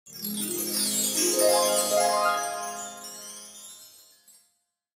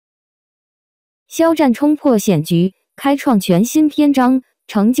肖战冲破险局，开创全新篇章，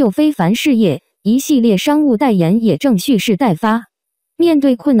成就非凡事业，一系列商务代言也正蓄势待发。面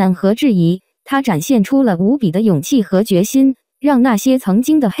对困难和质疑，他展现出了无比的勇气和决心，让那些曾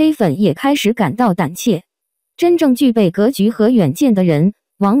经的黑粉也开始感到胆怯。真正具备格局和远见的人，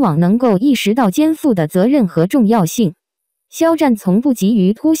往往能够意识到肩负的责任和重要性。肖战从不急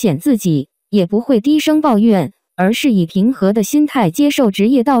于凸显自己，也不会低声抱怨，而是以平和的心态接受职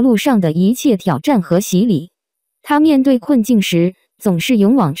业道路上的一切挑战和洗礼。他面对困境时，总是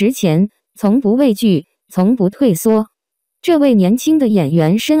勇往直前，从不畏惧，从不退缩。这位年轻的演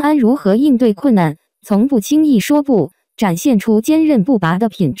员深谙如何应对困难，从不轻易说不，展现出坚韧不拔的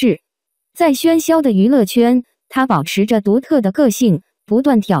品质。在喧嚣的娱乐圈，他保持着独特的个性，不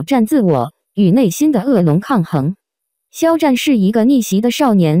断挑战自我，与内心的恶龙抗衡。肖战是一个逆袭的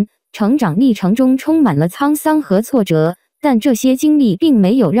少年，成长历程中充满了沧桑和挫折，但这些经历并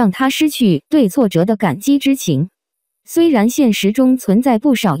没有让他失去对挫折的感激之情。虽然现实中存在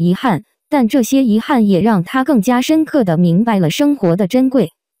不少遗憾，但这些遗憾也让他更加深刻地明白了生活的珍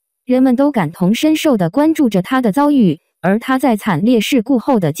贵。人们都感同身受地关注着他的遭遇，而他在惨烈事故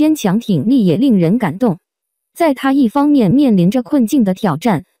后的坚强挺立也令人感动。在他一方面面临着困境的挑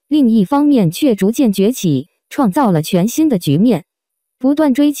战，另一方面却逐渐崛起，创造了全新的局面。不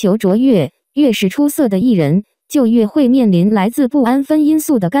断追求卓越，越是出色的艺人，就越会面临来自不安分因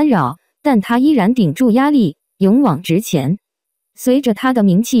素的干扰，但他依然顶住压力，勇往直前。随着他的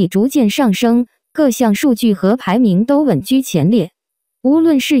名气逐渐上升，各项数据和排名都稳居前列。无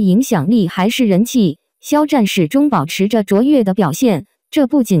论是影响力还是人气，肖战始终保持着卓越的表现，这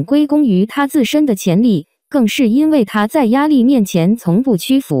不仅归功于他自身的潜力，更是因为他在压力面前从不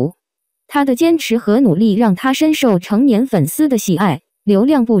屈服。他的坚持和努力让他深受成年粉丝的喜爱，流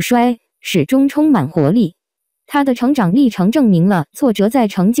量不衰，始终充满活力。他的成长历程证明了挫折在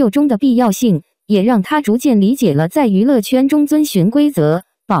成就中的必要性，也让他逐渐理解了在娱乐圈中遵循规则、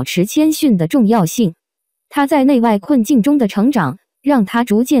保持谦逊的重要性。他在内外困境中的成长，让他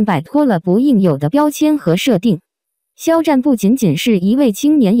逐渐摆脱了不应有的标签和设定。肖战不仅仅是一位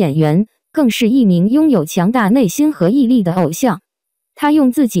青年演员，更是一名拥有强大内心和毅力的偶像。他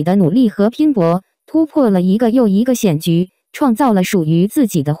用自己的努力和拼搏，突破了一个又一个险局，创造了属于自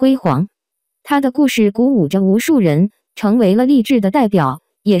己的辉煌。他的故事鼓舞着无数人，成为了励志的代表，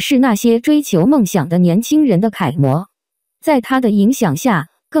也是那些追求梦想的年轻人的楷模。在他的影响下，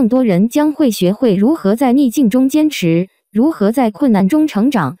更多人将会学会如何在逆境中坚持，如何在困难中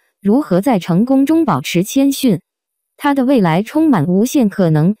成长，如何在成功中保持谦逊。他的未来充满无限可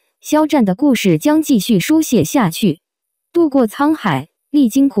能，肖战的故事将继续书写下去。渡过沧海，历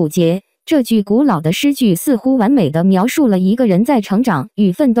经苦劫，这句古老的诗句似乎完美地描述了一个人在成长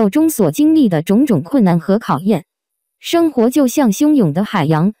与奋斗中所经历的种种困难和考验。生活就像汹涌的海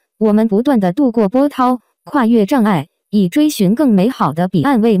洋，我们不断地渡过波涛，跨越障碍，以追寻更美好的彼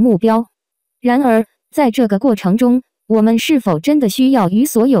岸为目标。然而，在这个过程中，我们是否真的需要与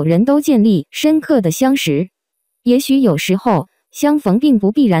所有人都建立深刻的相识？也许有时候，相逢并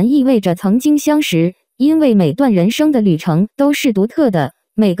不必然意味着曾经相识，因为每段人生的旅程都是独特的，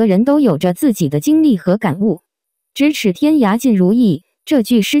每个人都有着自己的经历和感悟。咫尺天涯尽如意，这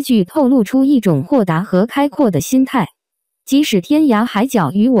句诗句透露出一种豁达和开阔的心态。即使天涯海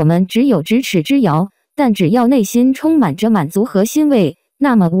角与我们只有咫尺之遥，但只要内心充满着满足和欣慰，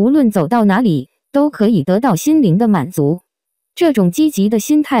那么无论走到哪里，都可以得到心灵的满足。这种积极的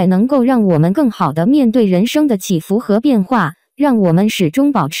心态能够让我们更好地面对人生的起伏和变化，让我们始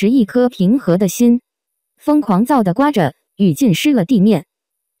终保持一颗平和的心。风狂躁地刮着，雨浸湿了地面。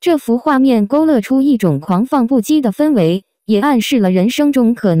这幅画面勾勒出一种狂放不羁的氛围，也暗示了人生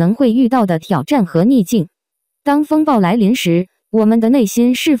中可能会遇到的挑战和逆境。当风暴来临时，我们的内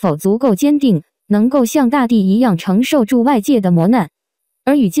心是否足够坚定，能够像大地一样承受住外界的磨难？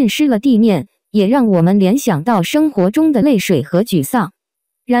而雨浸湿了地面，也让我们联想到生活中的泪水和沮丧。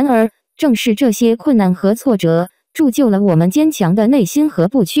然而，正是这些困难和挫折，铸就了我们坚强的内心和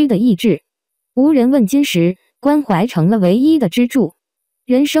不屈的意志。无人问津时，关怀成了唯一的支柱。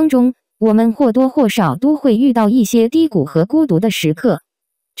人生中，我们或多或少都会遇到一些低谷和孤独的时刻。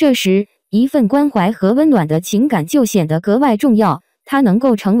这时，一份关怀和温暖的情感就显得格外重要，它能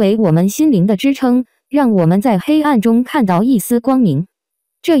够成为我们心灵的支撑，让我们在黑暗中看到一丝光明。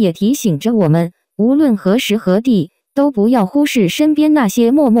这也提醒着我们，无论何时何地，都不要忽视身边那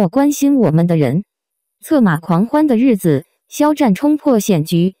些默默关心我们的人。策马狂欢的日子，肖战冲破险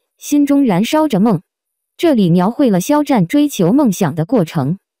局，心中燃烧着梦。这里描绘了肖战追求梦想的过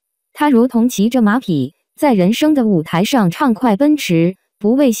程。他如同骑着马匹，在人生的舞台上畅快奔驰，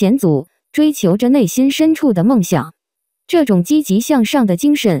不畏险阻，追求着内心深处的梦想。这种积极向上的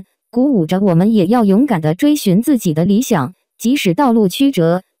精神，鼓舞着我们也要勇敢地追寻自己的理想，即使道路曲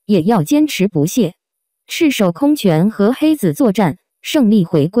折，也要坚持不懈。赤手空拳和黑子作战，胜利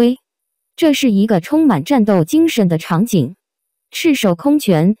回归。这是一个充满战斗精神的场景。赤手空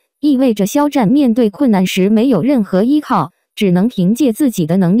拳意味着肖战面对困难时没有任何依靠，只能凭借自己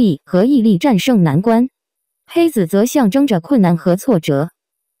的能力和毅力战胜难关。黑子则象征着困难和挫折，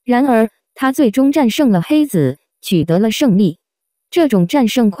然而他最终战胜了黑子，取得了胜利。这种战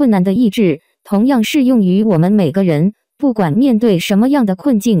胜困难的意志同样适用于我们每个人，不管面对什么样的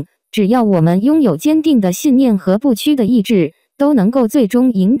困境，只要我们拥有坚定的信念和不屈的意志，都能够最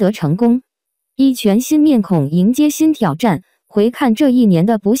终赢得成功。以全新面孔迎接新挑战，回看这一年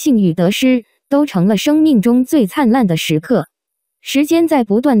的不幸与得失，都成了生命中最灿烂的时刻。时间在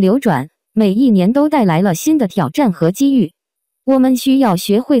不断流转，每一年都带来了新的挑战和机遇。我们需要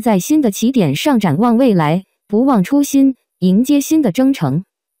学会在新的起点上展望未来，不忘初心，迎接新的征程。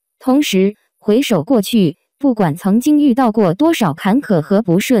同时，回首过去，不管曾经遇到过多少坎坷和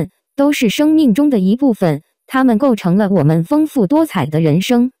不顺，都是生命中的一部分，它们构成了我们丰富多彩的人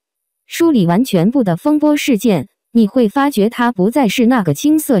生。梳理完全部的风波事件，你会发觉他不再是那个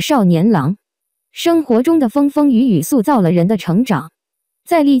青涩少年郎。生活中的风风雨雨塑造了人的成长。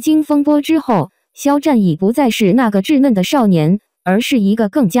在历经风波之后，肖战已不再是那个稚嫩的少年，而是一个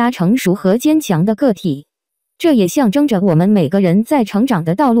更加成熟和坚强的个体。这也象征着我们每个人在成长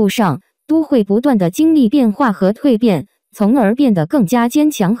的道路上，都会不断的经历变化和蜕变，从而变得更加坚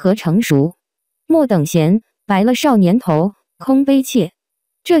强和成熟。莫等闲，白了少年头，空悲切。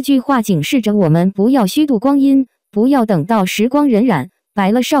这句话警示着我们不要虚度光阴，不要等到时光荏苒，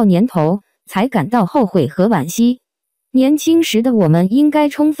白了少年头，才感到后悔和惋惜。年轻时的我们应该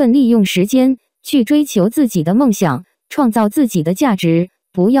充分利用时间，去追求自己的梦想，创造自己的价值，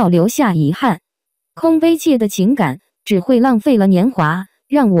不要留下遗憾。空悲切的情感只会浪费了年华，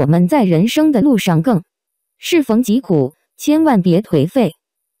让我们在人生的路上更适逢疾苦，千万别颓废。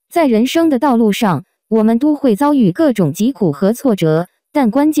在人生的道路上，我们都会遭遇各种疾苦和挫折，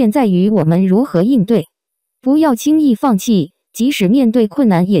但关键在于我们如何应对。不要轻易放弃，即使面对困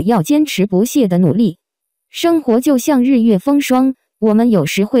难，也要坚持不懈的努力。生活就像日月风霜，我们有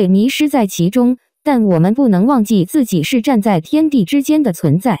时会迷失在其中，但我们不能忘记自己是站在天地之间的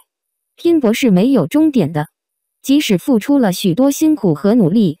存在。拼搏是没有终点的，即使付出了许多辛苦和努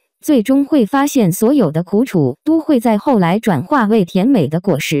力，最终会发现所有的苦楚都会在后来转化为甜美的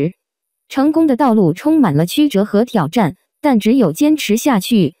果实。成功的道路充满了曲折和挑战，但只有坚持下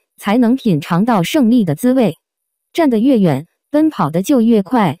去，才能品尝到胜利的滋味。站得越远，奔跑的就越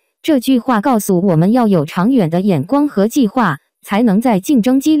快。这句话告诉我们要有长远的眼光和计划，才能在竞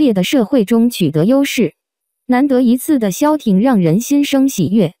争激烈的社会中取得优势。难得一次的消停让人心生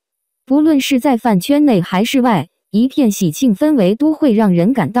喜悦。不论是在饭圈内还是外，一片喜庆氛围都会让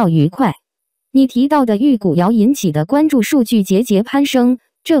人感到愉快。你提到的玉骨遥引起的关注数据节节攀升，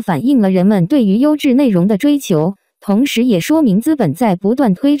这反映了人们对于优质内容的追求，同时也说明资本在不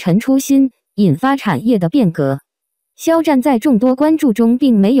断推陈出新，引发产业的变革。肖战在众多关注中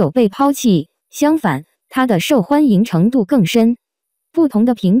并没有被抛弃，相反，他的受欢迎程度更深。不同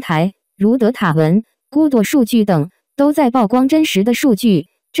的平台，如德塔文、孤舵数据等，都在曝光真实的数据，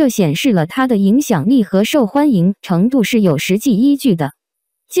这显示了他的影响力和受欢迎程度是有实际依据的。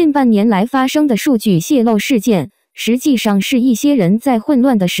近半年来发生的数据泄露事件，实际上是一些人在混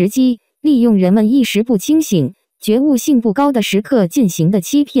乱的时机，利用人们意识不清醒、觉悟性不高的时刻进行的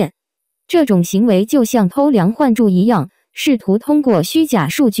欺骗。这种行为就像偷梁换柱一样，试图通过虚假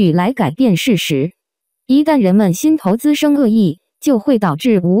数据来改变事实。一旦人们心头滋生恶意，就会导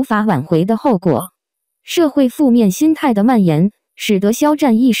致无法挽回的后果。社会负面心态的蔓延，使得肖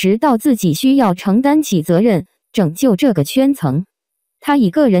战意识到自己需要承担起责任，拯救这个圈层。他以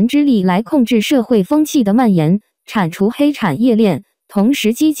个人之力来控制社会风气的蔓延，铲除黑产业链，同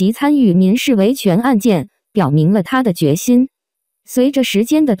时积极参与民事维权案件，表明了他的决心。随着时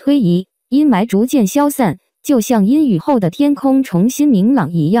间的推移，阴霾逐渐消散，就像阴雨后的天空重新明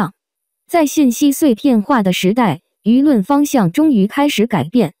朗一样。在信息碎片化的时代，舆论方向终于开始改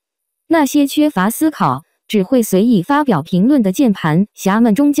变。那些缺乏思考，只会随意发表评论的键盘侠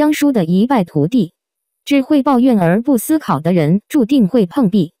们终将输得一败涂地。只会抱怨而不思考的人，注定会碰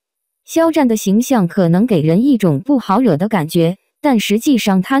壁。肖战的形象可能给人一种不好惹的感觉，但实际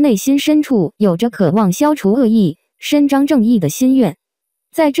上他内心深处有着渴望消除恶意、伸张正义的心愿。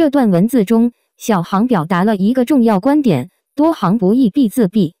在这段文字中，小航表达了一个重要观点：多行不义必自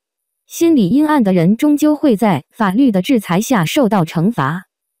毙。心理阴暗的人终究会在法律的制裁下受到惩罚。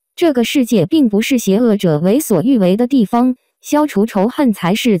这个世界并不是邪恶者为所欲为的地方，消除仇恨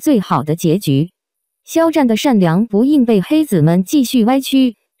才是最好的结局。肖战的善良不应被黑子们继续歪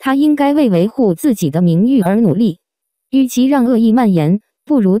曲，他应该为维护自己的名誉而努力。与其让恶意蔓延，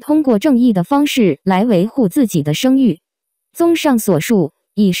不如通过正义的方式来维护自己的声誉。综上所述，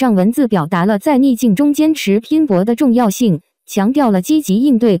以上文字表达了在逆境中坚持拼搏的重要性，强调了积极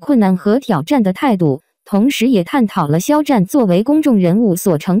应对困难和挑战的态度，同时也探讨了肖战作为公众人物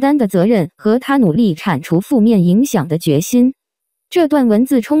所承担的责任和他努力铲除负面影响的决心。这段文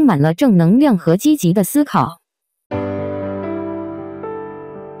字充满了正能量和积极的思考。